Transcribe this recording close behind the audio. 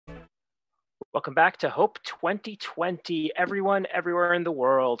Welcome back to Hope 2020, everyone, everywhere in the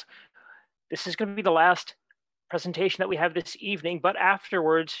world. This is going to be the last presentation that we have this evening, but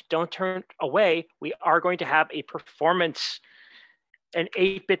afterwards, don't turn away. We are going to have a performance, an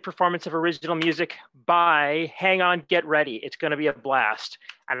 8-bit performance of original music by Hang On, Get Ready. It's going to be a blast,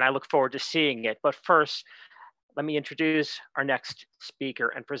 and I look forward to seeing it. But first, let me introduce our next speaker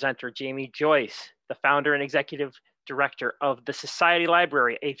and presenter, Jamie Joyce, the founder and executive director of the Society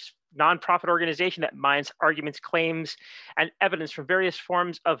Library, a nonprofit organization that mines arguments, claims, and evidence from various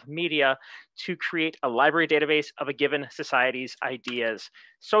forms of media to create a library database of a given society's ideas.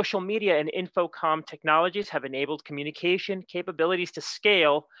 Social media and infocom technologies have enabled communication capabilities to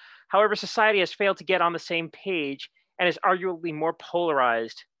scale. However, society has failed to get on the same page and is arguably more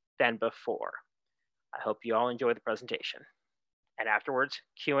polarized than before. I hope you all enjoy the presentation. And afterwards,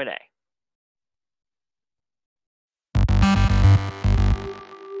 Q&A.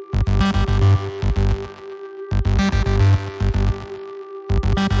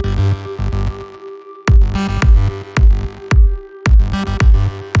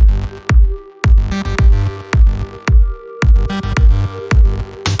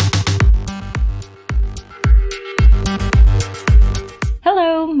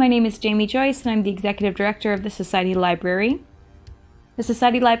 My name is Jamie Joyce, and I'm the Executive Director of the Society Library. The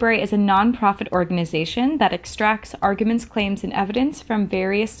Society Library is a nonprofit organization that extracts arguments, claims, and evidence from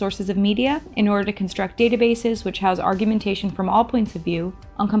various sources of media in order to construct databases which house argumentation from all points of view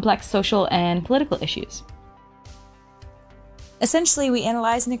on complex social and political issues. Essentially, we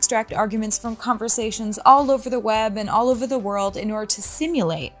analyze and extract arguments from conversations all over the web and all over the world in order to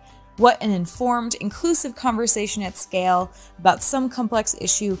simulate what an informed, inclusive conversation at scale about some complex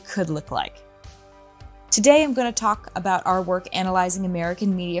issue could look like. Today, I'm going to talk about our work analyzing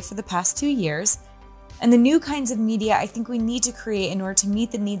American media for the past 2 years, and the new kinds of media I think we need to create in order to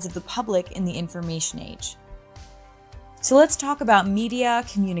meet the needs of the public in the information age. So let's talk about media,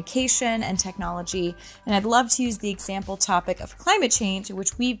 communication, and technology, and I'd love to use the example topic of climate change,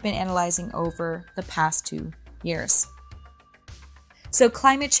 which we've been analyzing over the past 2 years. So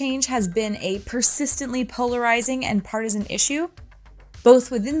climate change has been a persistently polarizing and partisan issue, both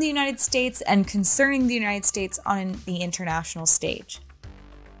within the United States and concerning the United States on the international stage.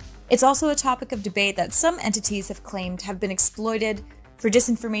 It's also a topic of debate that some entities have claimed have been exploited for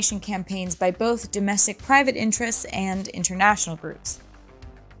disinformation campaigns by both domestic private interests and international groups.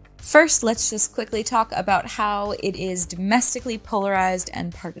 First, let's just quickly talk about how it is domestically polarized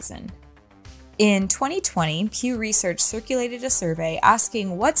and partisan. In 2020, Pew Research circulated a survey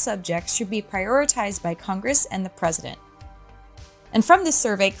asking what subjects should be prioritized by Congress and the President. And from this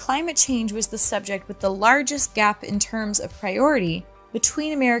survey, climate change was the subject with the largest gap in terms of priority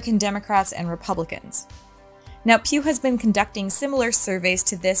between American Democrats and Republicans. Now, Pew has been conducting similar surveys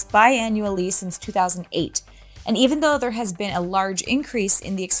to this biannually since 2008. And even though there has been a large increase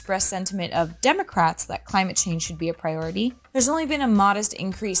in the expressed sentiment of Democrats that climate change should be a priority, there's only been a modest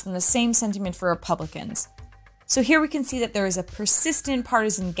increase in the same sentiment for Republicans. So here we can see that there is a persistent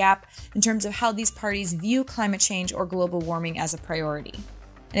partisan gap in terms of how these parties view climate change or global warming as a priority.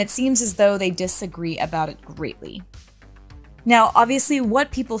 And it seems as though they disagree about it greatly. Now, obviously,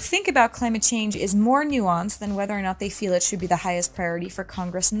 what people think about climate change is more nuanced than whether or not they feel it should be the highest priority for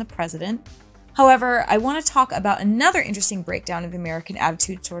Congress and the President. However, I want to talk about another interesting breakdown of American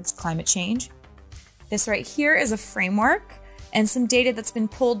attitude towards climate change. This right here is a framework and some data that's been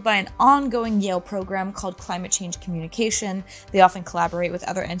pulled by an ongoing Yale program called Climate Change Communication. They often collaborate with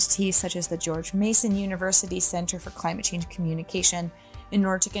other entities such as the George Mason University Center for Climate Change Communication in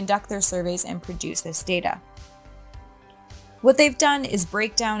order to conduct their surveys and produce this data. What they've done is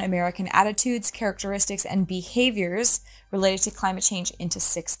break down American attitudes, characteristics, and behaviors related to climate change into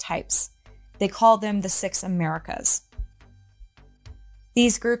 6 types. They call them the 6 Americas.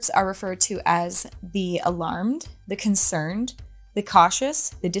 These groups are referred to as the alarmed, the concerned, the cautious,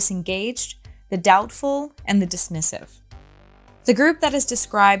 the disengaged, the doubtful, and the dismissive. The group that is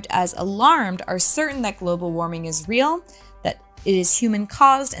described as alarmed are certain that global warming is real, that it is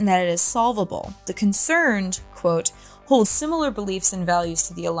human-caused, and that it is solvable. The concerned, quote, hold similar beliefs and values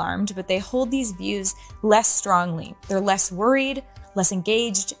to the alarmed, but they hold these views less strongly. They're less worried, less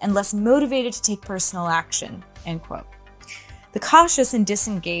engaged, and less motivated to take personal action, end quote. The cautious and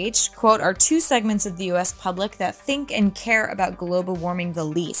disengaged, quote, are 2 segments of the US public that think and care about global warming the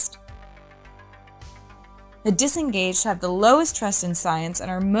least. The disengaged have the lowest trust in science and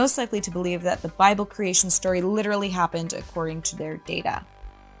are most likely to believe that the Bible creation story literally happened according to their data.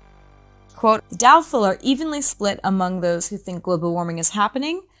 Quote, the doubtful are evenly split among those who think global warming is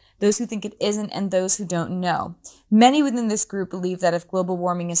happening, those who think it isn't, and those who don't know. Many within this group believe that if global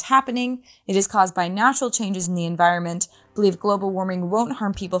warming is happening, it is caused by natural changes in the environment, believe global warming won't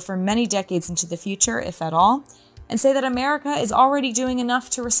harm people for many decades into the future, if at all, and say that America is already doing enough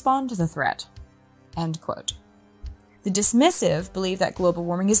to respond to the threat. End quote. The dismissive believe that global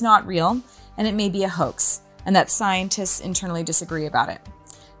warming is not real, and it may be a hoax, and that scientists internally disagree about it.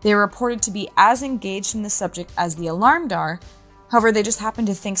 They are reported to be as engaged in the subject as the alarmed are. However, they just happen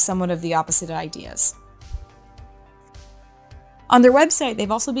to think somewhat of the opposite ideas. On their website,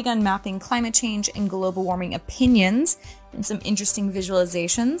 they've also begun mapping climate change and global warming opinions in some interesting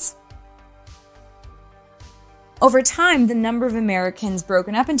visualizations. Over time, the number of Americans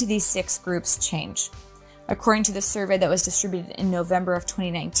broken up into these 6 groups changed. According to the survey that was distributed in November of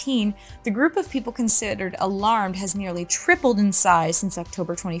 2019, the group of people considered alarmed has nearly tripled in size since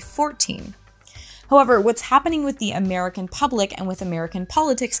October 2014. However, what's happening with the American public and with American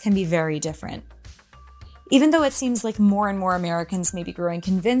politics can be very different. Even though it seems like more and more Americans may be growing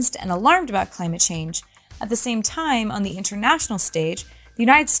convinced and alarmed about climate change, at the same time, on the international stage, the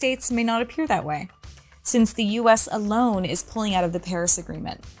United States may not appear that way, since the US alone is pulling out of the Paris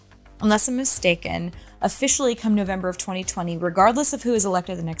Agreement. Unless I'm mistaken, officially come November of 2020, regardless of who is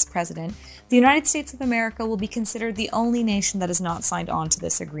elected the next president, the United States of America will be considered the only nation that has not signed on to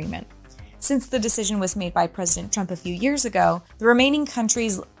this agreement. Since the decision was made by President Trump a few years ago, the remaining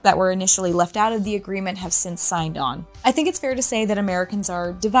countries that were initially left out of the agreement have since signed on. I think it's fair to say that Americans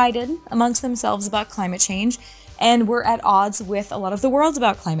are divided amongst themselves about climate change, and we're at odds with a lot of the world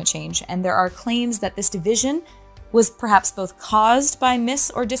about climate change, and there are claims that this division was perhaps both caused by mis-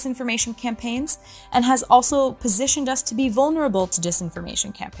 or disinformation campaigns and has also positioned us to be vulnerable to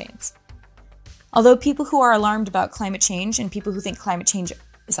disinformation campaigns. Although people who are alarmed about climate change and people who think climate change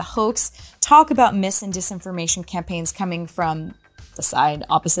is a hoax talk about mis- and disinformation campaigns coming from the side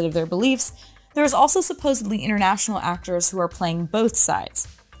opposite of their beliefs, there is also supposedly international actors who are playing both sides.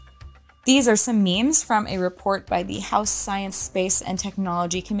 These are some memes from a report by the House Science, Space, and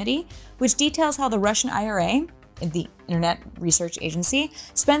Technology Committee, which details how the Russian IRA, the Internet Research Agency,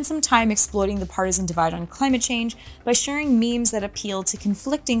 spent some time exploiting the partisan divide on climate change by sharing memes that appeal to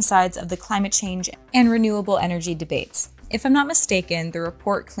conflicting sides of the climate change and renewable energy debates. If I'm not mistaken, the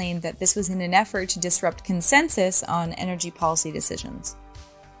report claimed that this was in an effort to disrupt consensus on energy policy decisions.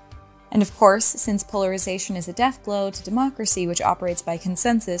 And of course, since polarization is a death blow to democracy, which operates by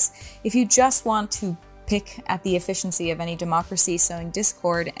consensus, if you just want to pick at the efficiency of any democracy, sowing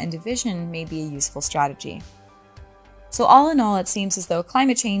discord and division may be a useful strategy. So all in all, it seems as though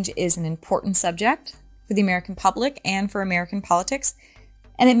climate change is an important subject for the American public and for American politics,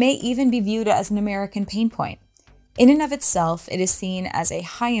 and it may even be viewed as an American pain point. In and of itself, it is seen as a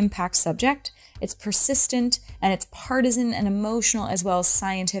high-impact subject. It's persistent, and it's partisan and emotional as well as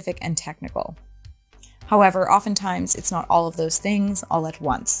scientific and technical. However, oftentimes, it's not all of those things all at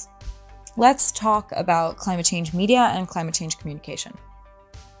once. Let's talk about climate change media and climate change communication.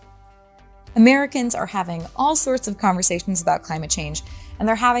 Americans are having all sorts of conversations about climate change, and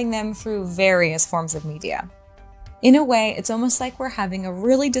they're having them through various forms of media. In a way, it's almost like we're having a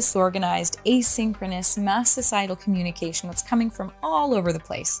really disorganized, asynchronous, mass societal communication that's coming from all over the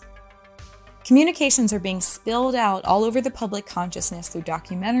place. Communications are being spilled out all over the public consciousness through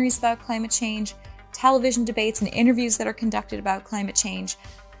documentaries about climate change, television debates and interviews that are conducted about climate change,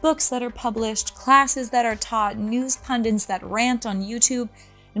 books that are published, classes that are taught, news pundits that rant on YouTube,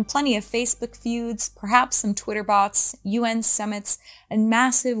 and plenty of Facebook feuds, perhaps some Twitter bots, UN summits, and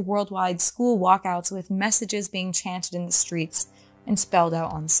massive worldwide school walkouts with messages being chanted in the streets and spelled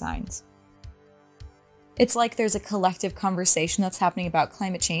out on signs. It's like there's a collective conversation that's happening about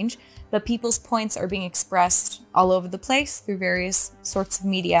climate change, but people's points are being expressed all over the place through various sorts of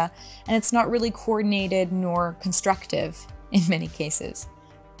media, and it's not really coordinated nor constructive in many cases.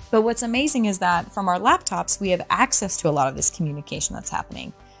 But what's amazing is that from our laptops, we have access to a lot of this communication that's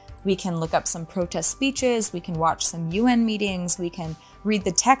happening. We can look up some protest speeches, we can watch some UN meetings, we can read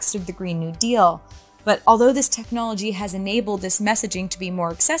the text of the Green New Deal. But although this technology has enabled this messaging to be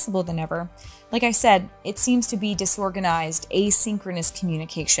more accessible than ever, like I said, it seems to be disorganized, asynchronous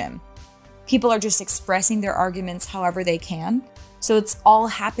communication. People are just expressing their arguments however they can. So it's all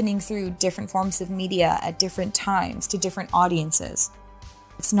happening through different forms of media at different times to different audiences.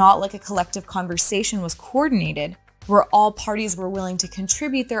 It's not like a collective conversation was coordinated, where all parties were willing to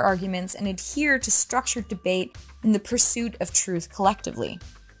contribute their arguments and adhere to structured debate in the pursuit of truth collectively.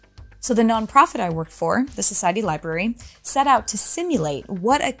 So the nonprofit I worked for, the Society Library, set out to simulate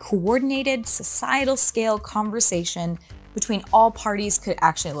what a coordinated societal scale conversation between all parties could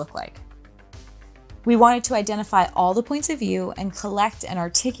actually look like. We wanted to identify all the points of view and collect and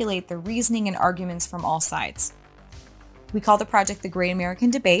articulate the reasoning and arguments from all sides. We call the project the Great American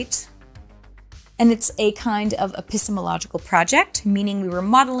Debate, and it's a kind of epistemological project, meaning we were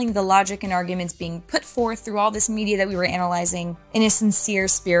modeling the logic and arguments being put forth through all this media that we were analyzing in a sincere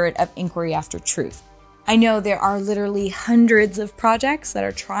spirit of inquiry after truth. I know there are literally hundreds of projects that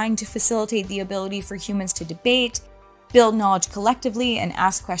are trying to facilitate the ability for humans to debate, build knowledge collectively, and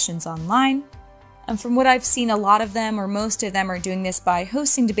ask questions online. And from what I've seen, a lot of them, or most of them, are doing this by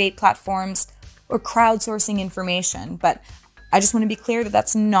hosting debate platforms or crowdsourcing information. But I just want to be clear that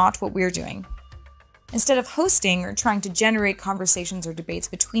that's not what we're doing. Instead of hosting or trying to generate conversations or debates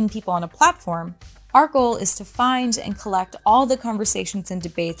between people on a platform, our goal is to find and collect all the conversations and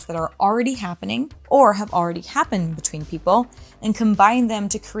debates that are already happening or have already happened between people and combine them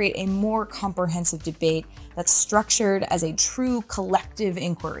to create a more comprehensive debate that's structured as a true collective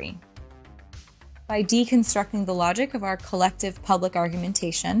inquiry. By deconstructing the logic of our collective public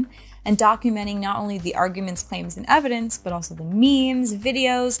argumentation and documenting not only the arguments, claims, and evidence, but also the memes,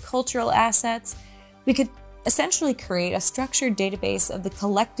 videos, cultural assets, we could essentially create a structured database of the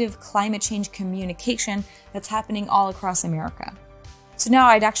collective climate change communication that's happening all across America. So now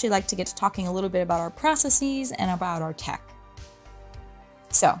I'd actually like to get to talking a little bit about our processes and about our tech.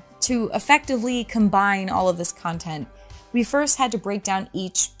 So to effectively combine all of this content, we first had to break down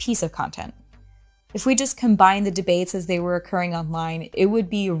each piece of content. If we just combined the debates as they were occurring online, it would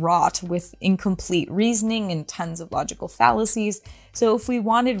be wrought with incomplete reasoning and tons of logical fallacies. So if we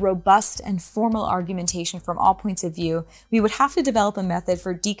wanted robust and formal argumentation from all points of view, we would have to develop a method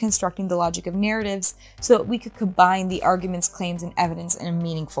for deconstructing the logic of narratives so that we could combine the arguments, claims, and evidence in a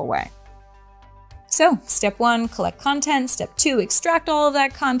meaningful way. So step 1, collect content. Step 2, extract all of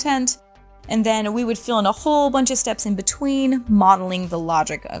that content. And then we would fill in a whole bunch of steps in between, modeling the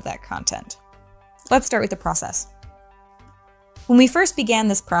logic of that content. Let's start with the process. When we first began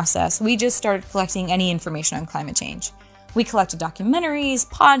this process, we just started collecting any information on climate change. We collected documentaries,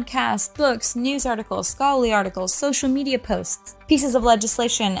 podcasts, books, news articles, scholarly articles, social media posts, pieces of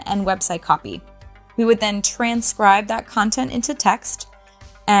legislation, and website copy. We would then transcribe that content into text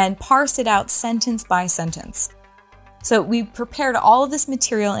and parse it out sentence by sentence. So we prepared all of this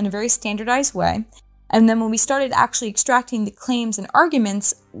material in a very standardized way. And then when we started actually extracting the claims and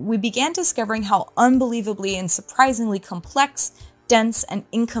arguments, we began discovering how unbelievably and surprisingly complex, dense, and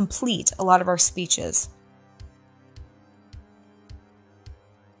incomplete a lot of our speech is.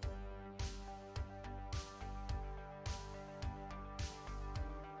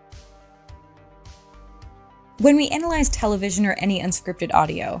 When we analyze television or any unscripted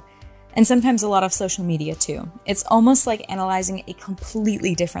audio, and sometimes a lot of social media too, it's almost like analyzing a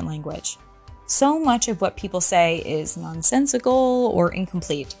completely different language. So much of what people say is nonsensical or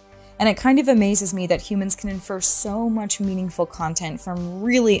incomplete, and it kind of amazes me that humans can infer so much meaningful content from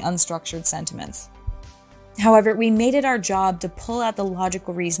really unstructured sentiments. However, we made it our job to pull out the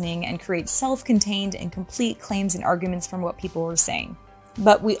logical reasoning and create self-contained and complete claims and arguments from what people were saying.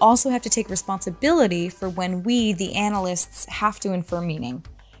 But we also have to take responsibility for when we, the analysts, have to infer meaning.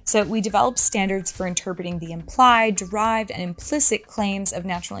 So we developed standards for interpreting the implied, derived, and implicit claims of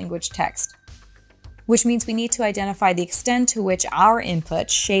natural language text, which means we need to identify the extent to which our input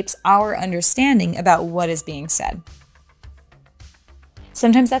shapes our understanding about what is being said.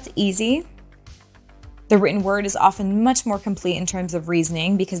 Sometimes that's easy. The written word is often much more complete in terms of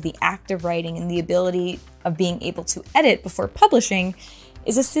reasoning because the act of writing and the ability of being able to edit before publishing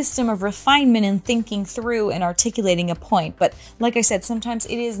is a system of refinement and thinking through and articulating a point. But like I said, sometimes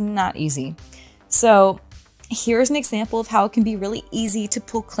it is not easy. So here's an example of how it can be really easy to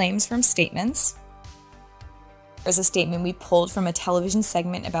pull claims from statements. There's a statement we pulled from a television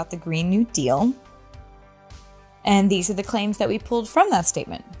segment about the Green New Deal. And these are the claims that we pulled from that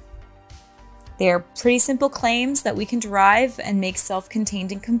statement. They are pretty simple claims that we can derive and make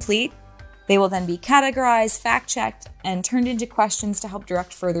self-contained and complete. They will then be categorized, fact-checked, and turned into questions to help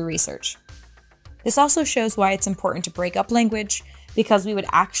direct further research. This also shows why it's important to break up language, because we would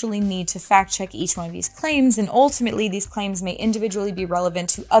actually need to fact-check each one of these claims, and ultimately these claims may individually be relevant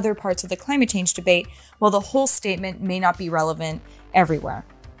to other parts of the climate change debate, while the whole statement may not be relevant everywhere.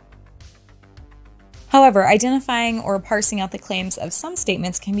 However, identifying or parsing out the claims of some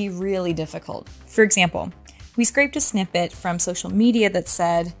statements can be really difficult. For example, we scraped a snippet from social media that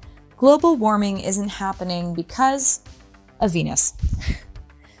said, "Global warming isn't happening because of Venus."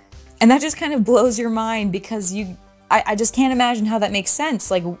 And that just kind of blows your mind because I just can't imagine how that makes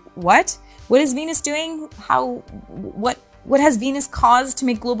sense. Like, what? What is Venus doing? What has Venus caused to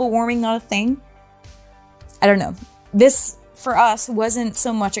make global warming not a thing? I don't know. This for us wasn't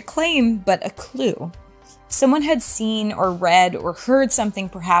so much a claim, but a clue. Someone had seen or read or heard something,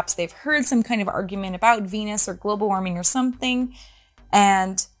 perhaps they've heard some kind of argument about Venus or global warming or something,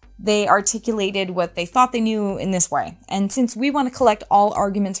 and they articulated what they thought they knew in this way. And since we want to collect all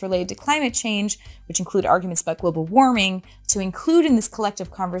arguments related to climate change, which include arguments about global warming, to include in this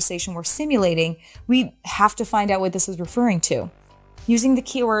collective conversation we're simulating, we have to find out what this is referring to. Using the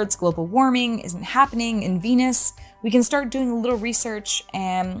keywords global warming isn't happening in Venus, we can start doing a little research,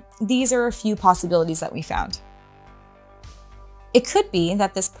 and these are a few possibilities that we found. It could be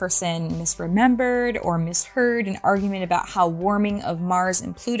that this person misremembered or misheard an argument about how warming of Mars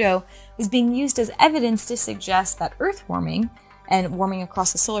and Pluto was being used as evidence to suggest that Earth warming and warming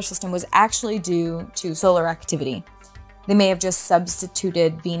across the solar system was actually due to solar activity. They may have just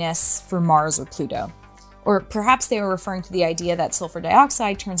substituted Venus for Mars or Pluto. Or perhaps they were referring to the idea that sulfur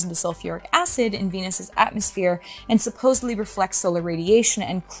dioxide turns into sulfuric acid in Venus's atmosphere and supposedly reflects solar radiation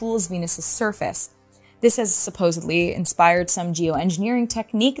and cools Venus's surface. This has supposedly inspired some geoengineering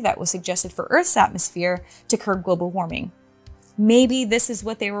technique that was suggested for Earth's atmosphere to curb global warming. Maybe this is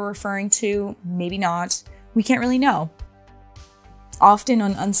what they were referring to, maybe not. We can't really know. Often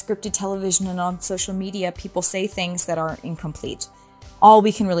on unscripted television and on social media, people say things that are incomplete. All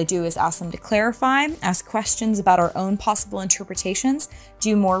we can really do is ask them to clarify, ask questions about our own possible interpretations,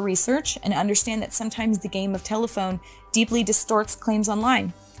 do more research, and understand that sometimes the game of telephone deeply distorts claims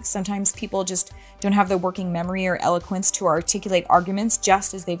online. Sometimes people just don't have the working memory or eloquence to articulate arguments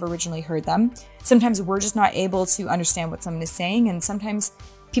just as they've originally heard them. Sometimes we're just not able to understand what someone is saying, and sometimes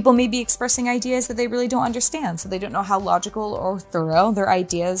people may be expressing ideas that they really don't understand, so they don't know how logical or thorough their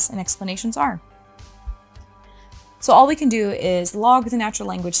ideas and explanations are. So all we can do is log the natural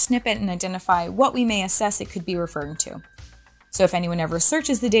language snippet and identify what we may assess it could be referring to. So if anyone ever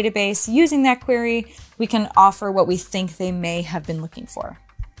searches the database using that query, we can offer what we think they may have been looking for.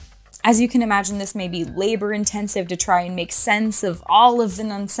 As you can imagine, this may be labor-intensive to try and make sense of all of the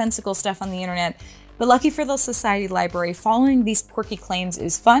nonsensical stuff on the internet, but lucky for the Society Library, following these quirky claims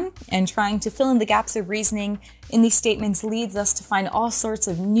is fun, and trying to fill in the gaps of reasoning in these statements leads us to find all sorts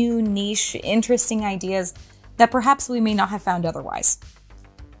of new, niche, interesting ideas that perhaps we may not have found otherwise.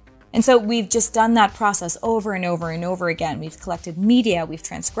 And so we've just done that process over and over and over again. We've collected media, we've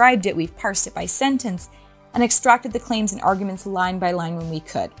transcribed it, we've parsed it by sentence, and extracted the claims and arguments line by line when we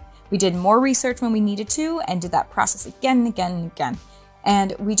could. We did more research when we needed to, and did that process again and again and again.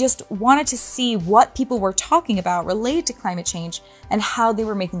 And we just wanted to see what people were talking about related to climate change and how they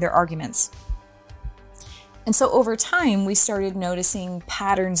were making their arguments. And so over time, we started noticing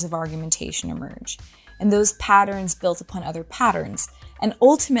patterns of argumentation emerge. And those patterns built upon other patterns. And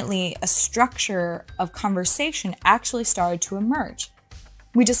ultimately, a structure of conversation actually started to emerge.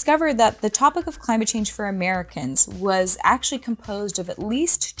 We discovered that the topic of climate change for Americans was actually composed of at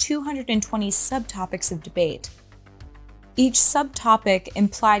least 220 subtopics of debate. Each subtopic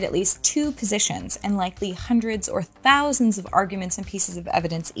implied at least two positions and likely hundreds or thousands of arguments and pieces of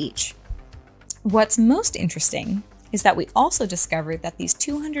evidence each. What's most interesting is that we also discovered that these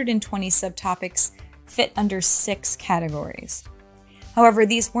 220 subtopics fit under 6 categories. However,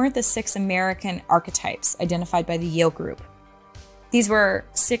 these weren't the 6 American archetypes identified by the Yale Group. These were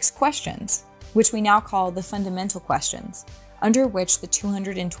 6 questions, which we now call the fundamental questions, under which the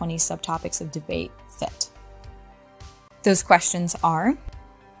 220 subtopics of debate fit. Those questions are: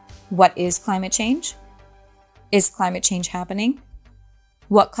 what is climate change? Is climate change happening?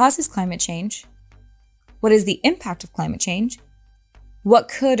 What causes climate change? What is the impact of climate change? What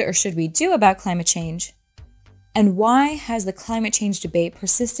could or should we do about climate change? And why has the climate change debate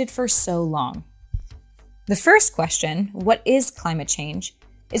persisted for so long? The first question, what is climate change,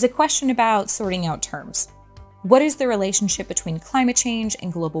 is a question about sorting out terms. What is the relationship between climate change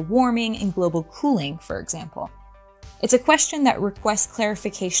and global warming and global cooling, for example? It's a question that requests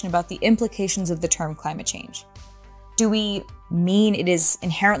clarification about the implications of the term climate change. Do we mean it is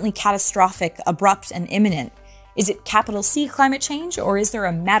inherently catastrophic, abrupt, and imminent? Is it capital C climate change, or is there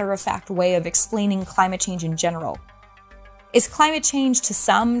a matter-of-fact way of explaining climate change in general? Is climate change to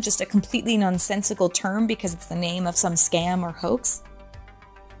some just a completely nonsensical term because it's the name of some scam or hoax?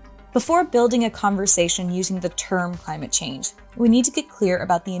 Before building a conversation using the term climate change, we need to get clear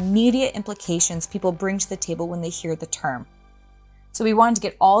about the immediate implications people bring to the table when they hear the term. So we wanted to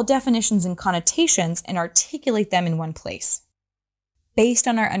get all definitions and connotations and articulate them in one place, based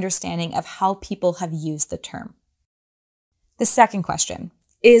on our understanding of how people have used the term. The second question,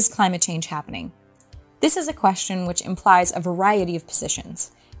 is climate change happening? This is a question which implies a variety of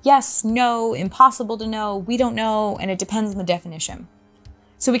positions. Yes, no, impossible to know, we don't know, and it depends on the definition.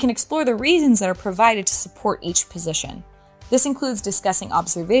 So we can explore the reasons that are provided to support each position. This includes discussing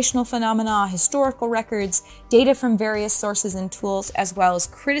observational phenomena, historical records, data from various sources and tools, as well as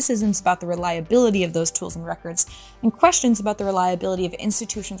criticisms about the reliability of those tools and records, and questions about the reliability of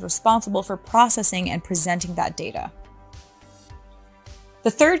institutions responsible for processing and presenting that data.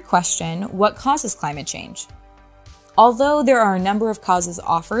 The third question, what causes climate change? Although there are a number of causes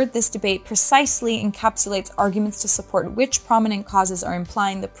offered, this debate precisely encapsulates arguments to support which prominent causes are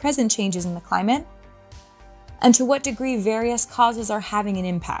implying the present changes in the climate, and to what degree various causes are having an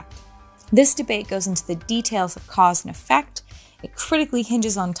impact. This debate goes into the details of cause and effect, it critically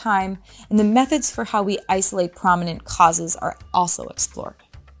hinges on time, and the methods for how we isolate prominent causes are also explored.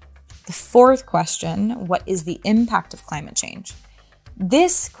 The fourth question, what is the impact of climate change?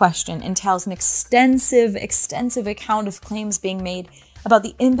 This question entails an extensive account of claims being made about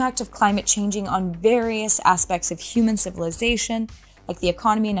the impact of climate changing on various aspects of human civilization, like the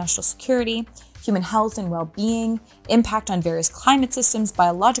economy and national security, human health and well-being, impact on various climate systems,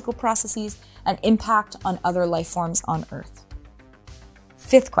 biological processes, and impact on other life forms on Earth.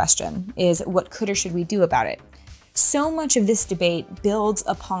 Fifth question is, what could or should we do about it? So much of this debate builds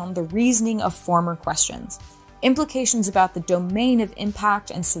upon the reasoning of former questions. Implications about the domain of impact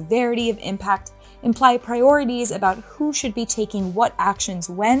and severity of impact imply priorities about who should be taking what actions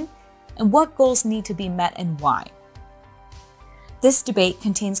when, and what goals need to be met and why. This debate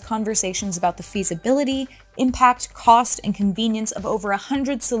contains conversations about the feasibility, impact, cost, and convenience of over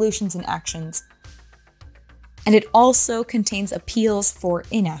 100 solutions and actions. And it also contains appeals for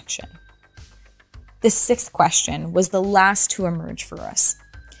inaction. The sixth question was the last to emerge for us.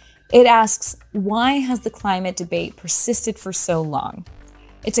 It asks, why has the climate debate persisted for so long?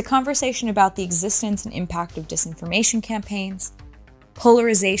 It's a conversation about the existence and impact of disinformation campaigns,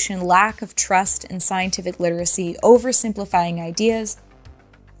 polarization, lack of trust and scientific literacy, oversimplifying ideas,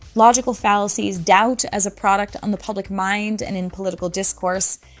 logical fallacies, doubt as a product on the public mind and in political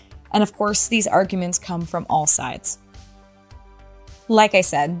discourse, and of course, these arguments come from all sides. Like I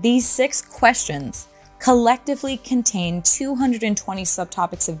said, these 6 questions collectively contain 220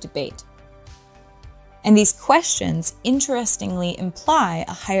 subtopics of debate. And these questions, interestingly, imply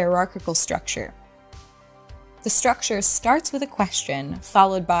a hierarchical structure. The structure starts with a question,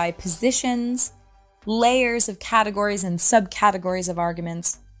 followed by positions, layers of categories and subcategories of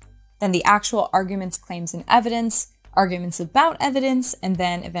arguments, then the actual arguments, claims, and evidence, arguments about evidence, and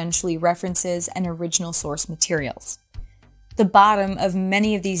then eventually references and original source materials. The bottom of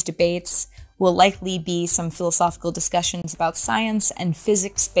many of these debates will likely be some philosophical discussions about science and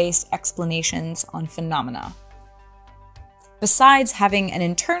physics-based explanations on phenomena. Besides having an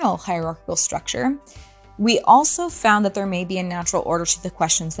internal hierarchical structure, we also found that there may be a natural order to the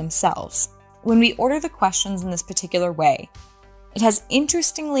questions themselves. When we order the questions in this particular way, it has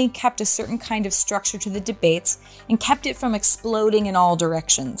interestingly kept a certain kind of structure to the debates and kept it from exploding in all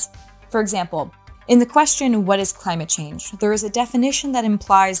directions. For example, in the question, what is climate change? There is a definition that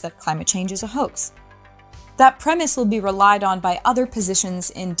implies that climate change is a hoax. That premise will be relied on by other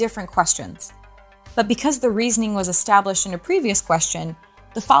positions in different questions. But because the reasoning was established in a previous question,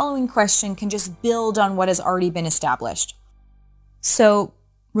 the following question can just build on what has already been established. So,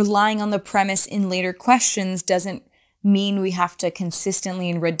 relying on the premise in later questions doesn't mean we have to consistently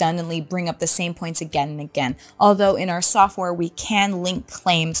and redundantly bring up the same points again and again, although in our software we can link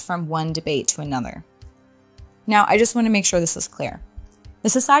claims from one debate to another. Now, I just want to make sure this is clear. The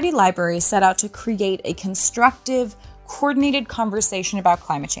Society Library set out to create a constructive, coordinated conversation about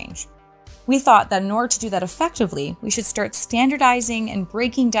climate change. We thought that in order to do that effectively, we should start standardizing and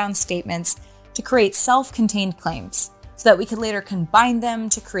breaking down statements to create self-contained claims, so that we could later combine them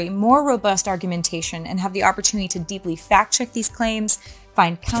to create more robust argumentation and have the opportunity to deeply fact-check these claims,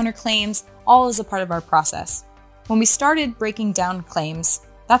 find counterclaims, all as a part of our process. When we started breaking down claims,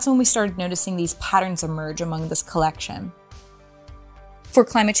 that's when we started noticing these patterns emerge among this collection. For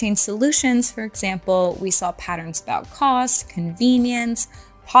climate change solutions, for example, we saw patterns about cost, convenience,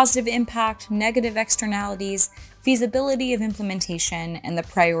 positive impact, negative externalities, feasibility of implementation, and the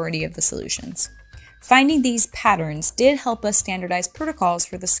priority of the solutions. Finding these patterns did help us standardize protocols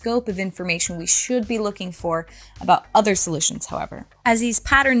for the scope of information we should be looking for about other solutions, however. As these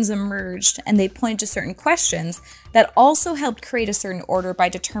patterns emerged and they pointed to certain questions, that also helped create a certain order by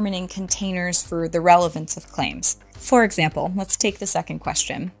determining containers for the relevance of claims. For example, let's take the second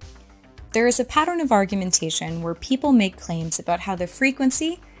question. There is a pattern of argumentation where people make claims about how the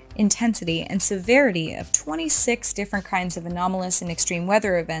frequency, intensity, and severity of 26 different kinds of anomalous and extreme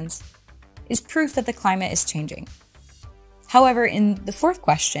weather events is proof that the climate is changing. However, in the fourth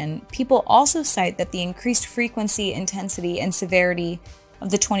question, people also cite that the increased frequency, intensity, and severity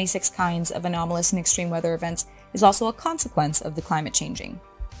of the 26 kinds of anomalous and extreme weather events is also a consequence of the climate changing.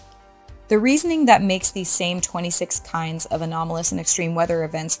 The reasoning that makes these same 26 kinds of anomalous and extreme weather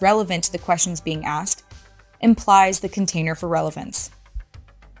events relevant to the questions being asked implies the container for relevance.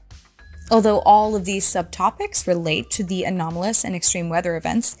 Although all of these subtopics relate to the anomalous and extreme weather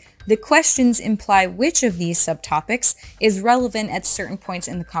events, the questions imply which of these subtopics is relevant at certain points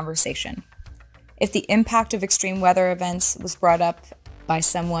in the conversation. If the impact of extreme weather events was brought up by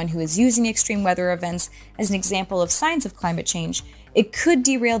someone who is using extreme weather events as an example of signs of climate change, it could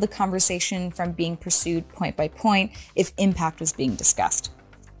derail the conversation from being pursued point by point if impact was being discussed.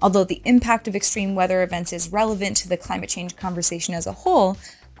 Although the impact of extreme weather events is relevant to the climate change conversation as a whole,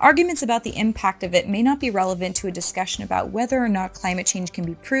 arguments about the impact of it may not be relevant to a discussion about whether or not climate change can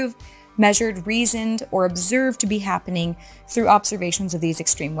be proved, measured, reasoned, or observed to be happening through observations of these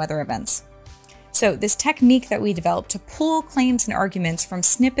extreme weather events. So this technique that we developed to pull claims and arguments from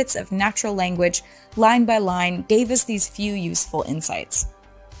snippets of natural language, line by line, gave us these few useful insights.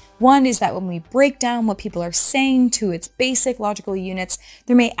 One is that when we break down what people are saying to its basic logical units,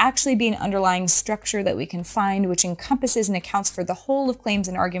 there may actually be an underlying structure that we can find which encompasses and accounts for the whole of claims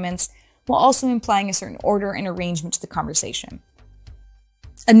and arguments, while also implying a certain order and arrangement to the conversation.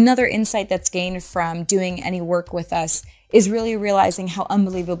 Another insight that's gained from doing any work with us is really realizing how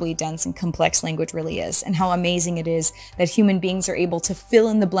unbelievably dense and complex language really is, and how amazing it is that human beings are able to fill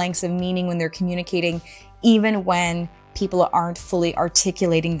in the blanks of meaning when they're communicating, even when people aren't fully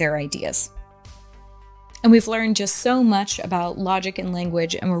articulating their ideas. And we've learned just so much about logic and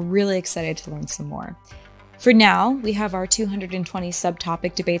language, and we're really excited to learn some more. For now, we have our 220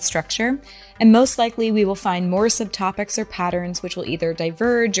 subtopic debate structure, and most likely we will find more subtopics or patterns which will either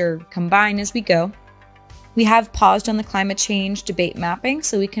diverge or combine as we go. We have paused on the climate change debate mapping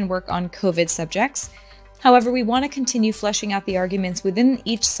so we can work on COVID subjects. However, we want to continue fleshing out the arguments within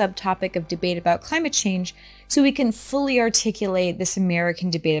each subtopic of debate about climate change so we can fully articulate this American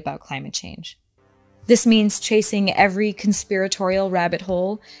debate about climate change. This means chasing every conspiratorial rabbit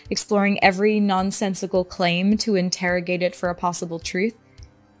hole, exploring every nonsensical claim to interrogate it for a possible truth,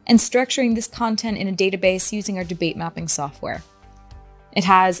 and structuring this content in a database using our debate mapping software. It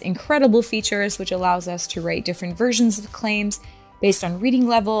has incredible features which allows us to write different versions of claims based on reading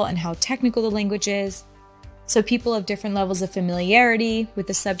level and how technical the language is, so people of different levels of familiarity with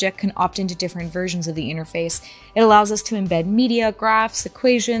the subject can opt into different versions of the interface. It allows us to embed media, graphs,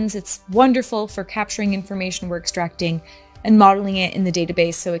 equations. It's wonderful for capturing information we're extracting and modeling it in the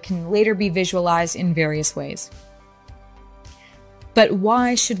database so it can later be visualized in various ways. But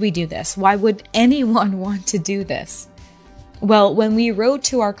why should we do this? Why would anyone want to do this? Well, when we wrote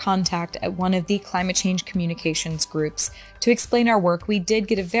to our contact at one of the climate change communications groups to explain our work, we did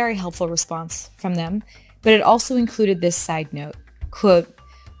get a very helpful response from them. But it also included this side note, quote,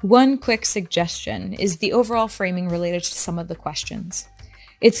 "One quick suggestion is the overall framing related to some of the questions.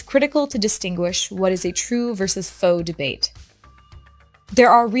 It's critical to distinguish what is a true versus faux debate.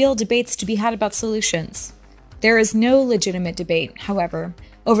 There are real debates to be had about solutions. There is no legitimate debate, however,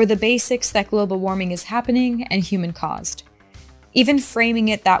 over the basics that global warming is happening and human-caused. Even framing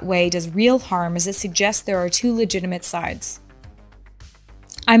it that way does real harm as it suggests there are two legitimate sides.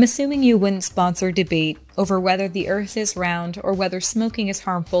 I'm assuming you wouldn't sponsor a debate over whether the Earth is round or whether smoking is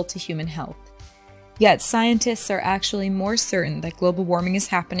harmful to human health. Yet scientists are actually more certain that global warming is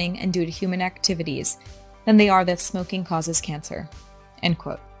happening and due to human activities than they are that smoking causes cancer." End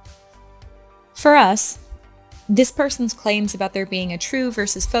quote. For us, this person's claims about there being a true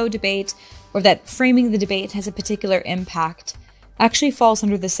versus faux debate, or that framing the debate has a particular impact, actually falls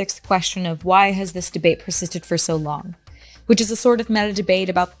under the sixth question of why has this debate persisted for so long, which is a sort of meta-debate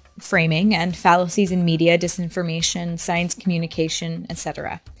about framing and fallacies in media, disinformation, science communication,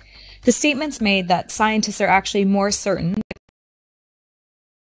 etc. The statements made that scientists are actually more certain than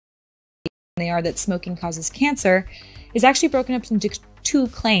they are that smoking causes cancer is actually broken up into two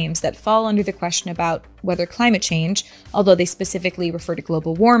claims that fall under the question about whether climate change, although they specifically refer to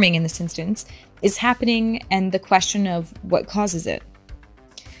global warming in this instance, is happening, and the question of what causes it.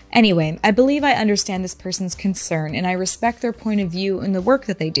 Anyway, I believe I understand this person's concern, and I respect their point of view and the work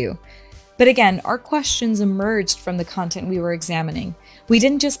that they do. But again, our questions emerged from the content we were examining. We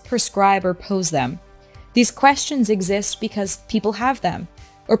didn't just prescribe or pose them. These questions exist because people have them,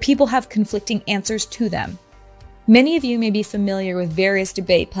 or people have conflicting answers to them. Many of you may be familiar with various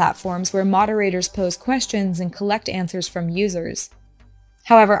debate platforms where moderators pose questions and collect answers from users.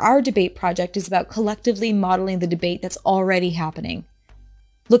 However, our debate project is about collectively modeling the debate that's already happening,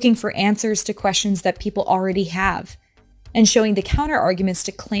 looking for answers to questions that people already have, and showing the counter-arguments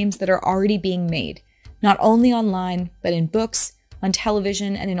to claims that are already being made, not only online, but in books, on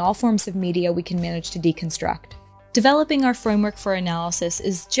television, and in all forms of media we can manage to deconstruct. Developing our framework for analysis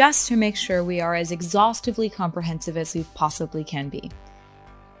is just to make sure we are as exhaustively comprehensive as we possibly can be.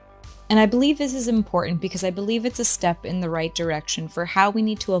 And I believe this is important because I believe it's a step in the right direction for how we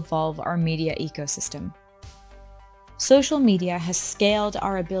need to evolve our media ecosystem. Social media has scaled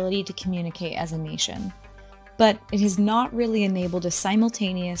our ability to communicate as a nation, but it has not really enabled a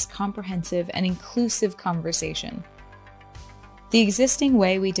simultaneous, comprehensive, and inclusive conversation. The existing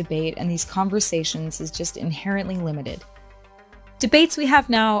way we debate and these conversations is just inherently limited. Debates we have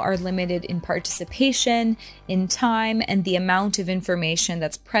now are limited in participation, in time, and the amount of information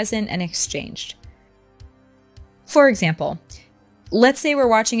that's present and exchanged. For example, let's say we're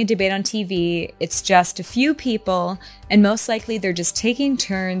watching a debate on TV, it's just a few people, and most likely they're just taking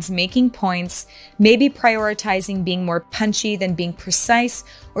turns, making points, maybe prioritizing being more punchy than being precise,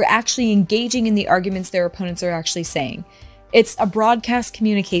 or actually engaging in the arguments their opponents are actually saying. It's a broadcast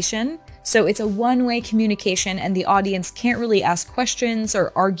communication, so it's a one-way communication and the audience can't really ask questions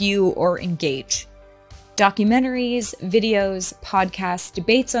or argue or engage. Documentaries, videos, podcasts,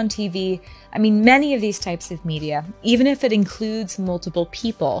 debates on TV, many of these types of media, even if it includes multiple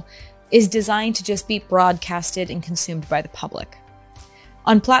people, is designed to just be broadcasted and consumed by the public.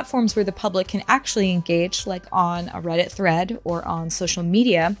 On platforms where the public can actually engage, like on a Reddit thread or on social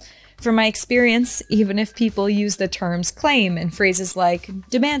media, from my experience, even if people use the terms claim and phrases like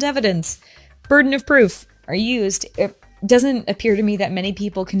demand evidence, burden of proof are used, it doesn't appear to me that many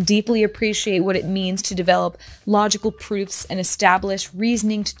people can deeply appreciate what it means to develop logical proofs and establish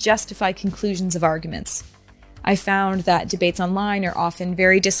reasoning to justify conclusions of arguments. I found that debates online are often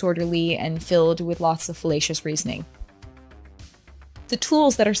very disorderly and filled with lots of fallacious reasoning. The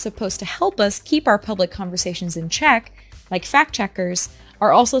tools that are supposed to help us keep our public conversations in check, like fact checkers,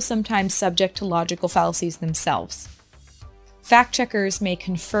 are also sometimes subject to logical fallacies themselves. Fact checkers may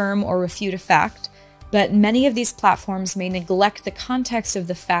confirm or refute a fact, but many of these platforms may neglect the context of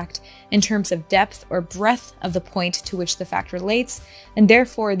the fact in terms of depth or breadth of the point to which the fact relates, and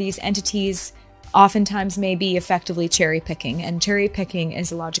therefore these entities oftentimes may be effectively cherry-picking, and cherry-picking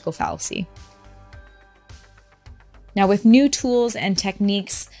is a logical fallacy. Now, with new tools and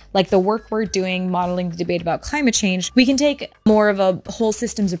techniques like the work we're doing modeling the debate about climate change, we can take more of a whole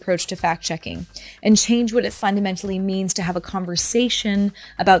systems approach to fact-checking and change what it fundamentally means to have a conversation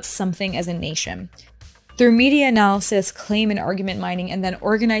about something as a nation. Through media analysis, claim and argument mining, and then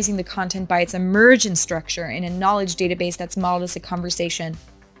organizing the content by its emergent structure in a knowledge database that's modeled as a conversation,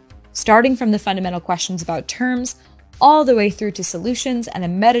 starting from the fundamental questions about terms, all the way through to solutions and a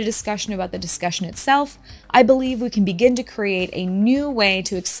meta-discussion about the discussion itself, I believe we can begin to create a new way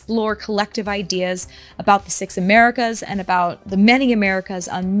to explore collective ideas about the 6 Americas and about the many Americas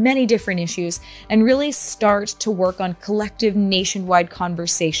on many different issues, and really start to work on collective nationwide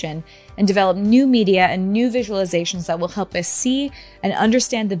conversation and develop new media and new visualizations that will help us see and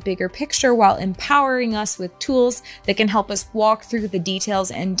understand the bigger picture while empowering us with tools that can help us walk through the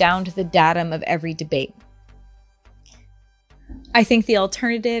details and down to the datum of every debate. I think the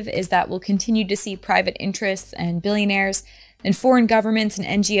alternative is that we'll continue to see private interests and billionaires and foreign governments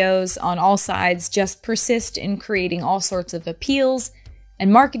and NGOs on all sides just persist in creating all sorts of appeals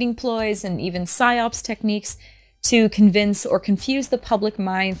and marketing ploys and even psyops techniques to convince or confuse the public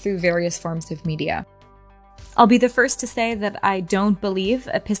mind through various forms of media. I'll be the first to say that I don't believe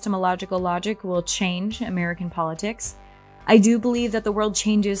epistemological logic will change American politics. I do believe that the world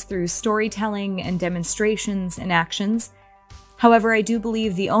changes through storytelling and demonstrations and actions. However, I do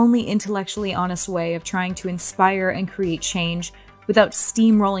believe the only intellectually honest way of trying to inspire and create change without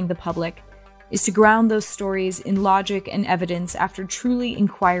steamrolling the public is to ground those stories in logic and evidence after truly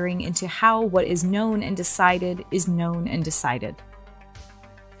inquiring into how what is known and decided is known and decided.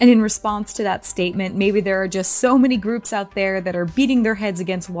 And in response to that statement, maybe there are just so many groups out there that are beating their heads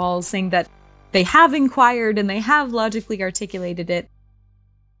against walls saying that they have inquired and they have logically articulated it.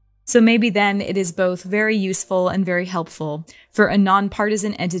 So maybe then it is both very useful and very helpful for a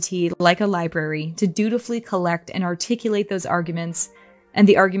nonpartisan entity like a library to dutifully collect and articulate those arguments, and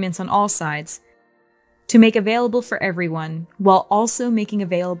the arguments on all sides, to make available for everyone, while also making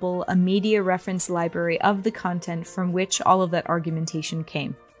available a media reference library of the content from which all of that argumentation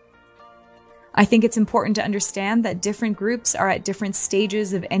came. I think it's important to understand that different groups are at different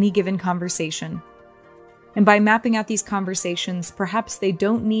stages of any given conversation. And by mapping out these conversations, perhaps they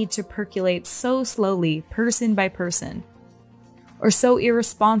don't need to percolate so slowly, person by person, or so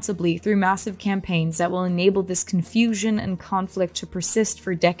irresponsibly through massive campaigns that will enable this confusion and conflict to persist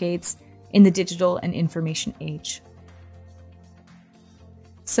for decades in the digital and information age.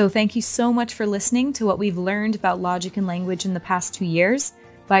 So thank you so much for listening to what we've learned about logic and language in the past 2 years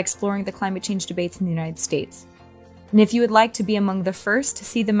by exploring the climate change debates in the United States. And if you would like to be among the first to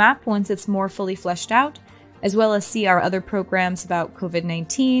see the map once it's more fully fleshed out, as well as see our other programs about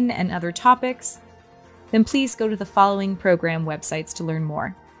COVID-19 and other topics, then please go to the following program websites to learn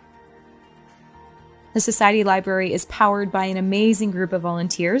more. The Society Library is powered by an amazing group of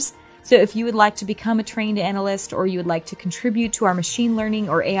volunteers, so if you would like to become a trained analyst or you would like to contribute to our machine learning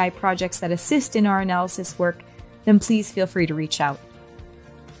or AI projects that assist in our analysis work, then please feel free to reach out.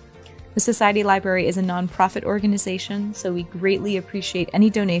 The Society Library is a nonprofit organization, so we greatly appreciate any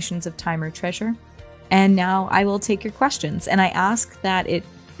donations of time or treasure. And now I will take your questions, and I ask that it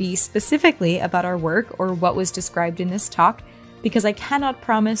be specifically about our work or what was described in this talk, because I cannot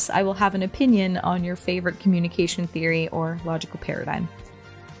promise I will have an opinion on your favorite communication theory or logical paradigm.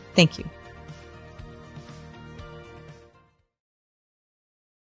 Thank you.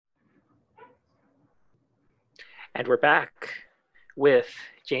 And we're back with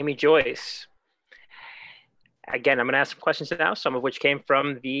Jamie Joyce. Again, I'm going to ask some questions now, some of which came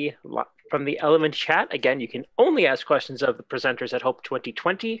from the Element chat. Again, you can only ask questions of the presenters at Hope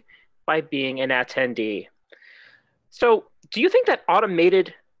 2020 by being an attendee. So, do you think that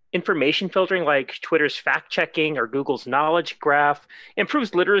automated information filtering like Twitter's fact-checking or Google's knowledge graph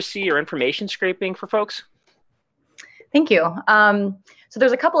improves literacy or information scraping for folks? Thank you. So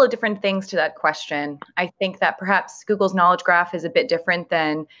there's a couple of different things to that question. I think that perhaps Google's knowledge graph is a bit different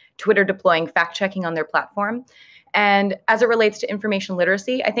than Twitter deploying fact-checking on their platform. And as it relates to information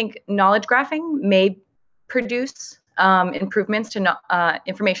literacy, I think knowledge graphing may produce improvements to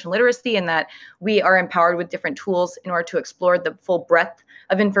information literacy, in that we are empowered with different tools in order to explore the full breadth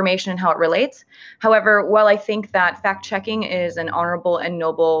of information and how it relates. However, while I think that fact-checking is an honorable and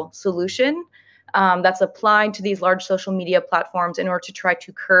noble solution, that's applied to these large social media platforms in order to try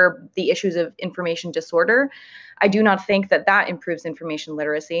to curb the issues of information disorder, I do not think that that improves information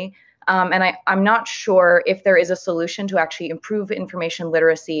literacy. And I'm not sure if there is a solution to actually improve information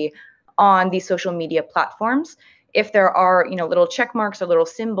literacy on these social media platforms. If there are, little check marks or little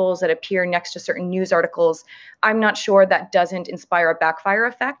symbols that appear next to certain news articles, I'm not sure that doesn't inspire a backfire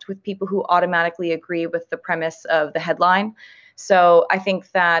effect with people who automatically agree with the premise of the headline. So I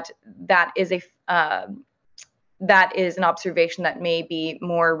think that is an observation that may be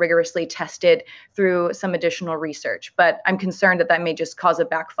more rigorously tested through some additional research. But I'm concerned that may just cause a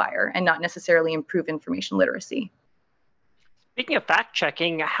backfire and not necessarily improve information literacy. Speaking of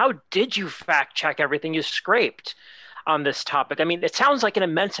fact-checking, how did you fact-check everything you scraped on this topic? I mean, it sounds like an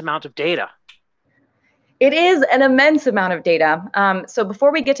immense amount of data. It is an immense amount of data. So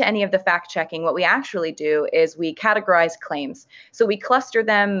before we get to any of the fact-checking, what we actually do is we categorize claims. So we cluster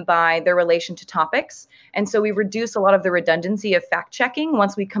them by their relation to topics. And so we reduce a lot of the redundancy of fact-checking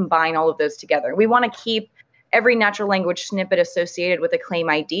once we combine all of those together. We want to keep every natural language snippet associated with a claim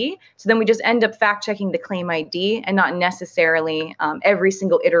ID. So then we just end up fact-checking the claim ID and not necessarily every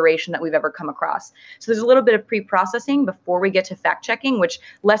single iteration that we've ever come across. So there's a little bit of pre-processing before we get to fact-checking, which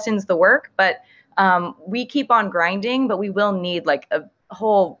lessens the work. But we keep on grinding, but we will need like a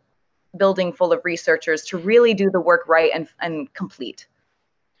whole building full of researchers to really do the work right and complete.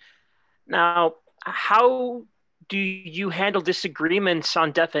 Now, how do you handle disagreements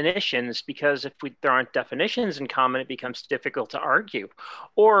on definitions? Because if there aren't definitions in common, it becomes difficult to argue.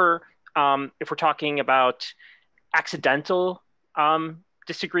 Or if we're talking about accidental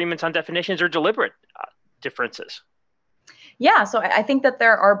disagreements on definitions or deliberate differences. Yeah, so I think that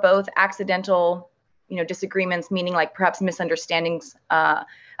there are both accidental, disagreements, meaning like perhaps misunderstandings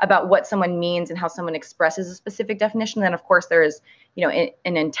about what someone means and how someone expresses a specific definition. Then, of course, there is, an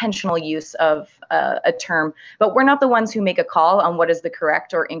intentional use of a term. But we're not the ones who make a call on what is the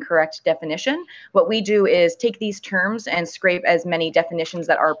correct or incorrect definition. What we do is take these terms and scrape as many definitions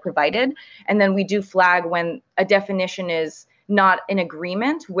that are provided, and then we do flag when a definition is not in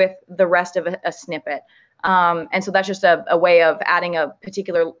agreement with the rest of a snippet. And so that's just a way of adding a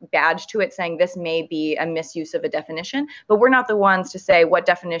particular badge to it, saying this may be a misuse of a definition, but we're not the ones to say what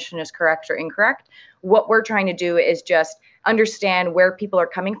definition is correct or incorrect. What we're trying to do is just understand where people are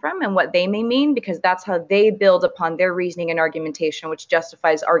coming from and what they may mean, because that's how they build upon their reasoning and argumentation, which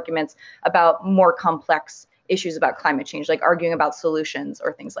justifies arguments about more complex issues about climate change, like arguing about solutions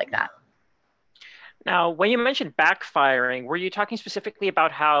or things like that. Now, when you mentioned backfiring, were you talking specifically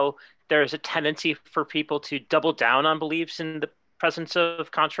about how there's a tendency for people to double down on beliefs in the presence of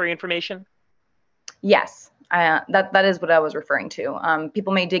contrary information? Yes, that is what I was referring to.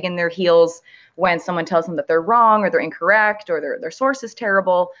 People may dig in their heels when someone tells them that they're wrong or they're incorrect or their source is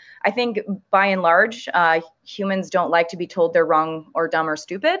terrible. I think by and large, humans don't like to be told they're wrong or dumb or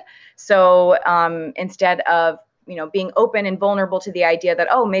stupid. So instead of being open and vulnerable to the idea that,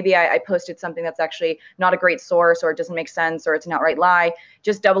 oh, maybe I posted something that's actually not a great source, or it doesn't make sense, or it's an outright lie.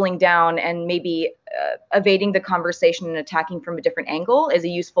 Just doubling down and maybe evading the conversation and attacking from a different angle is a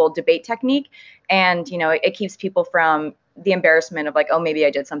useful debate technique. And, it keeps people from the embarrassment of like, oh, maybe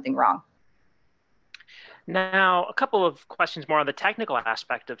I did something wrong. Now, a couple of questions more on the technical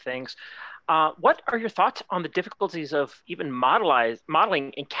aspect of things. What are your thoughts on the difficulties of even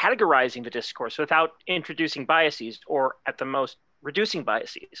modeling and categorizing the discourse without introducing biases, or at the most, reducing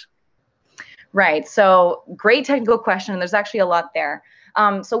biases? Right. So great technical question. There's actually a lot there.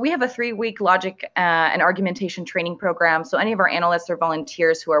 So we have a 3-week logic and argumentation training program. So any of our analysts or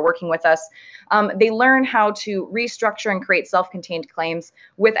volunteers who are working with us, they learn how to restructure and create self-contained claims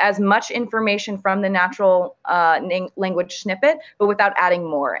with as much information from the natural language snippet, but without adding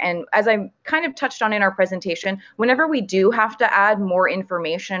more. And as I kind of touched on in our presentation, whenever we do have to add more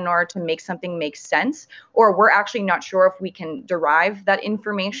information in order to make something make sense, or we're actually not sure if we can derive that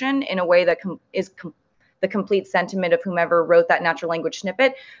information in a way that is the complete sentiment of whomever wrote that natural language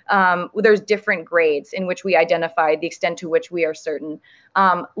snippet, there's different grades in which we identify the extent to which we are certain.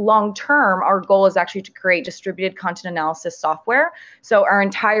 Long term, our goal is actually to create distributed content analysis software. So our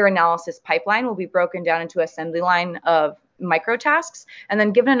entire analysis pipeline will be broken down into assembly line of micro tasks, and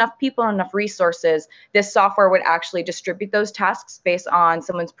then given enough people and enough resources, this software would actually distribute those tasks based on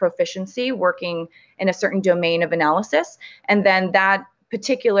someone's proficiency working in a certain domain of analysis. And then that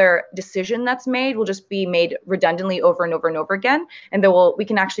particular decision that's made will just be made redundantly over and over and over again. And then we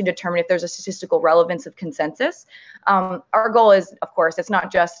can actually determine if there's a statistical relevance of consensus. Our goal is, of course, it's not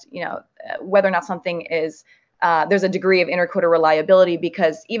just, whether or not something is, there's a degree of interquota reliability,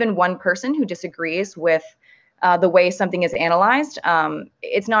 because even one person who disagrees with the way something is analyzed,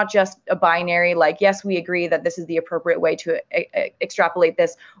 it's not just a binary, like, yes, we agree that this is the appropriate way to extrapolate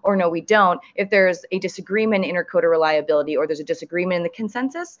this, or no, we don't. If there's a disagreement in interquota reliability, or there's a disagreement in the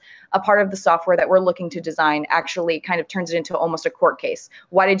consensus, a part of the software that we're looking to design actually kind of turns it into almost a court case.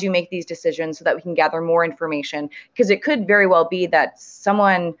 Why did you make these decisions? So that we can gather more information, because it could very well be that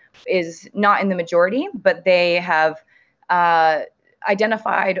someone is not in the majority, but they have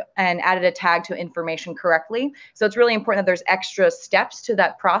identified and added a tag to information correctly. So it's really important that there's extra steps to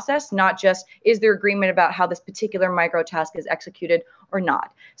that process, not just is there agreement about how this particular micro task is executed or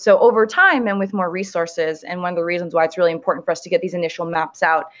not. So over time and with more resources, and one of the reasons why it's really important for us to get these initial maps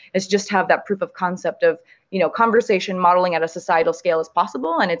out is just have that proof of concept of, conversation modeling at a societal scale is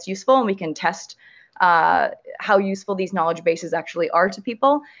possible, and it's useful, and we can test how useful these knowledge bases actually are to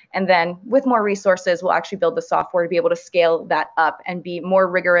people. And then with more resources, we'll actually build the software to be able to scale that up and be more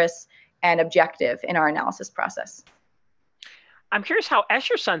rigorous and objective in our analysis process. I'm curious how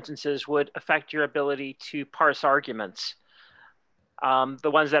Escher sentences would affect your ability to parse arguments. The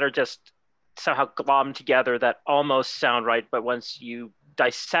ones that are just somehow glommed together that almost sound right, but once you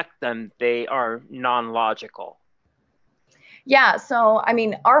dissect them, they are non-logical. Yeah, so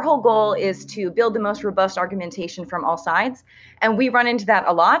our whole goal is to build the most robust argumentation from all sides. And we run into that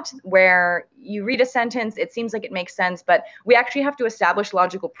a lot, where you read a sentence, it seems like it makes sense, but we actually have to establish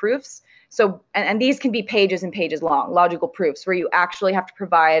logical proofs. So, and these can be pages and pages long, logical proofs, where you actually have to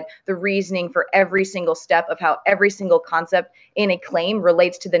provide the reasoning for every single step of how every single concept in a claim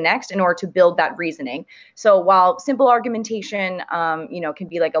relates to the next in order to build that reasoning. So while simple argumentation, can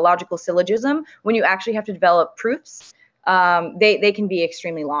be like a logical syllogism, when you actually have to develop proofs, they can be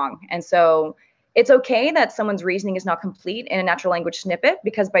extremely long. And so it's okay that someone's reasoning is not complete in a natural language snippet,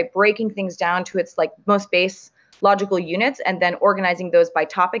 because by breaking things down to its most base logical units and then organizing those by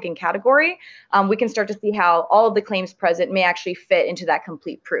topic and category, we can start to see how all of the claims present may actually fit into that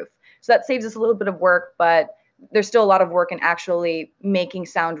complete proof. So that saves us a little bit of work, but there's still a lot of work in actually making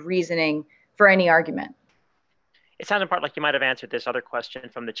sound reasoning for any argument. It sounded part like you might have answered this other question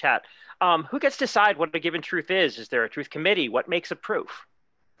from the chat. Who gets to decide what a given truth is? Is there a truth committee? What makes a proof?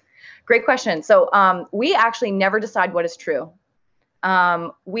 Great question. So we actually never decide what is true.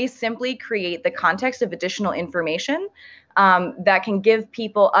 We simply create the context of additional information that can give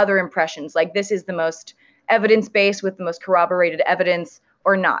people other impressions, like this is the most evidence-based with the most corroborated evidence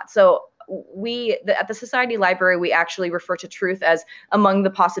or not. So at the Society Library, we actually refer to truth as among the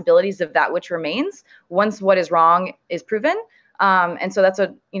possibilities of that which remains once what is wrong is proven. And so that's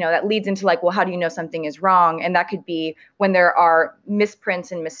that leads into well, how do you know something is wrong? And that could be when there are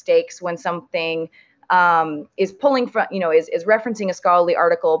misprints and mistakes, when something is pulling from, is referencing a scholarly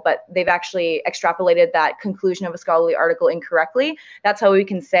article, but they've actually extrapolated that conclusion of a scholarly article incorrectly. That's how we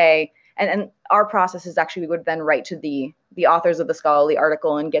can say, And our process is actually, we would then write to the authors of the scholarly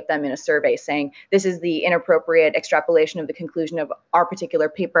article and get them in a survey saying, this is the inappropriate extrapolation of the conclusion of our particular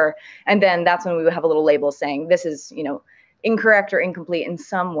paper. And then that's when we would have a little label saying, this is, incorrect or incomplete in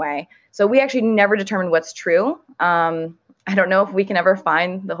some way. So we actually never determine what's true. I don't know if we can ever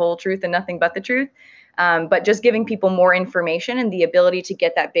find the whole truth and nothing but the truth. But just giving people more information and the ability to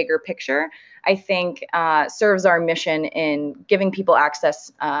get that bigger picture, I think serves our mission in giving people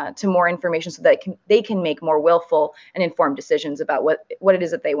access to more information so that they can make more willful and informed decisions about what it is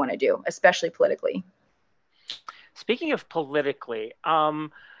that they want to do, especially politically. Speaking of politically,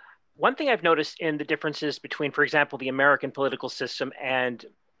 one thing I've noticed in the differences between, for example, the American political system and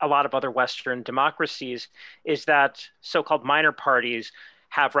a lot of other Western democracies is that so-called minor parties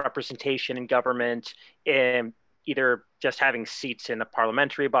have representation in government, in either just having seats in a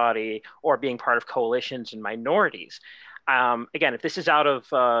parliamentary body or being part of coalitions and minorities. Again, if this is out of,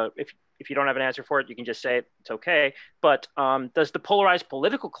 if you don't have an answer for it, you can just say it's okay. But does the polarized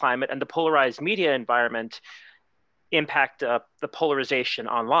political climate and the polarized media environment impact the polarization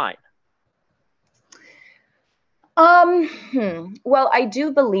online? Well, I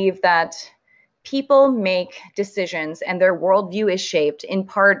do believe that people make decisions and their worldview is shaped in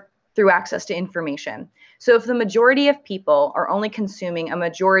part through access to information. So if the majority of people are only consuming a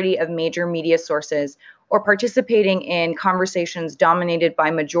majority of major media sources or participating in conversations dominated by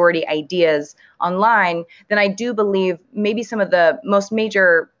majority ideas online, then I do believe maybe some of the most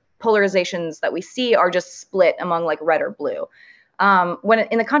major polarizations that we see are just split among like red or blue. When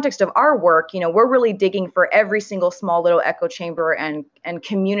in the context of our work, we're really digging for every single small little echo chamber and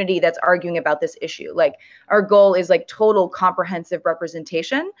community that's arguing about this issue. Like our goal is like total comprehensive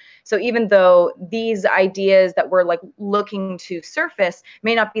representation. So even though these ideas that we're like looking to surface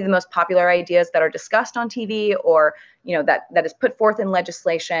may not be the most popular ideas that are discussed on TV or, that is put forth in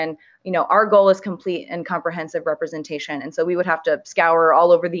legislation, our goal is complete and comprehensive representation. And so we would have to scour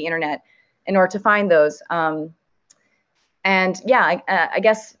all over the internet in order to find those. And yeah, I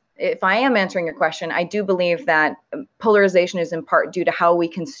guess if I am answering your question, I do believe that polarization is in part due to how we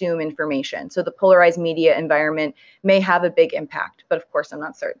consume information. So the polarized media environment may have a big impact, but of course, I'm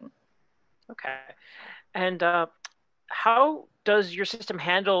not certain. Okay. And how does your system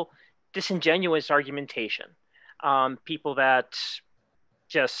handle disingenuous argumentation? People that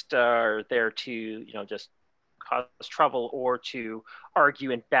just are there to, just cause trouble or to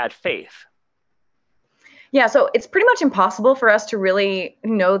argue in bad faith? Yeah, so it's pretty much impossible for us to really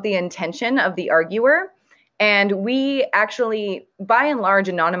know the intention of the arguer. And we actually, by and large,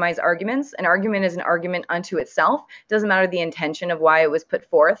 anonymize arguments. An argument is an argument unto itself. Doesn't matter the intention of why it was put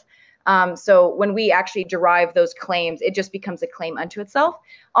forth. So when we actually derive those claims, it just becomes a claim unto itself.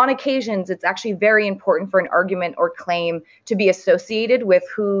 On occasions, it's actually very important for an argument or claim to be associated with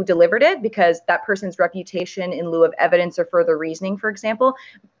who delivered it, because that person's reputation in lieu of evidence or further reasoning, for example,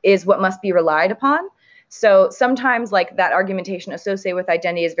 is what must be relied upon. So sometimes like that argumentation associated with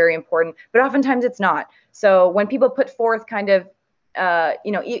identity is very important, but oftentimes it's not. So when people put forth kind of,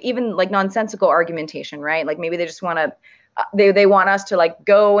 even like nonsensical argumentation, right? Like maybe they just want to, they want us to like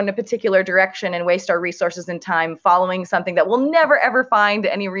go in a particular direction and waste our resources and time following something that we'll never, ever find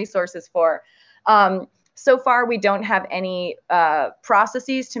any resources for. So far, we don't have any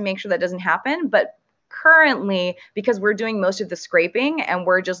processes to make sure that doesn't happen, but currently, because we're doing most of the scraping and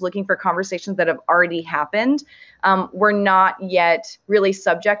we're just looking for conversations that have already happened, we're not yet really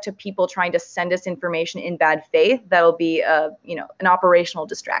subject to people trying to send us information in bad faith. That'll be an operational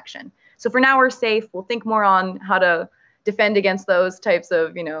distraction. So for now, we're safe. We'll think more on how to defend against those types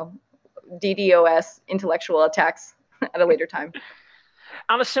of, DDoS intellectual attacks at a later time.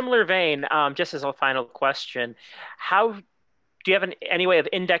 On a similar vein, just as a final question, do you have any way of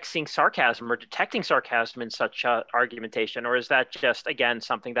indexing sarcasm or detecting sarcasm in such argumentation, or is that just, again,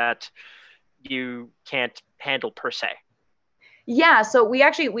 something that you can't handle per se? Yeah, so we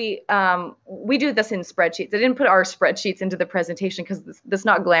do this in spreadsheets. I didn't put our spreadsheets into the presentation because that's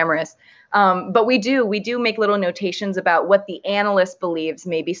not glamorous. But we do make little notations about what the analyst believes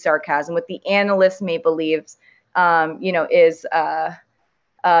may be sarcasm, what the analyst may believes, is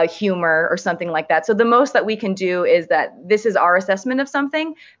humor or something like that. So the most that we can do is that this is our assessment of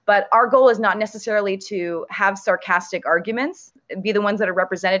something, but our goal is not necessarily to have sarcastic arguments be the ones that are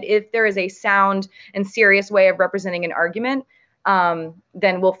represented. If there is a sound and serious way of representing an argument,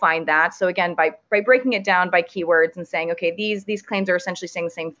 then we'll find that. So again, by breaking it down by keywords and saying, okay, these claims are essentially saying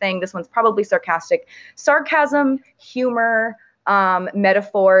the same thing. This one's probably sarcastic. Sarcasm, humor,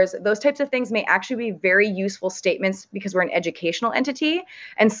 metaphors, those types of things may actually be very useful statements because we're an educational entity.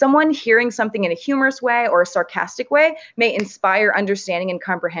 And someone hearing something in a humorous way or a sarcastic way may inspire understanding and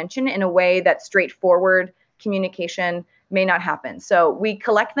comprehension in a way that straightforward communication may not happen. So we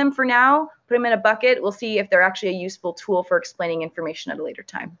collect them for now, put them in a bucket. We'll see if they're actually a useful tool for explaining information at a later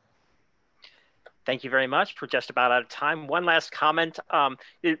time. Thank you very much. We're just about out of time. One last comment.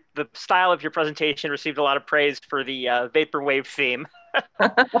 The style of your presentation received a lot of praise for the vaporwave theme.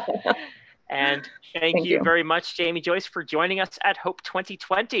 And thank you very much, Jamie Joyce, for joining us at Hope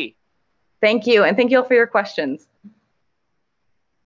 2020. Thank you. And thank you all for your questions.